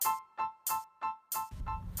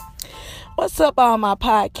What's up, all my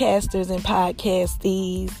podcasters and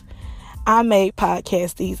podcasties? I made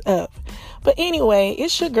podcasties up. But anyway,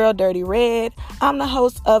 it's your girl, Dirty Red. I'm the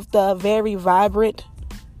host of the very vibrant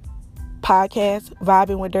podcast,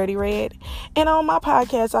 Vibing with Dirty Red. And on my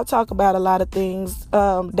podcast, I talk about a lot of things,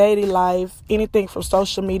 daily life, anything from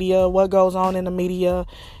social media, what goes on in the media,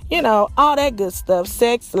 all that good stuff.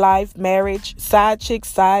 Sex, life, marriage, side chicks,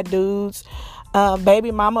 side dudes, baby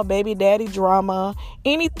mama, baby daddy drama,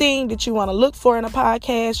 anything that you want to look for in a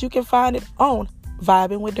podcast, you can find it on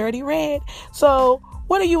Vibing with Dirty Red. So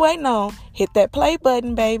what are you waiting on? Hit that play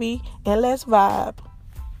button, baby, and let's vibe.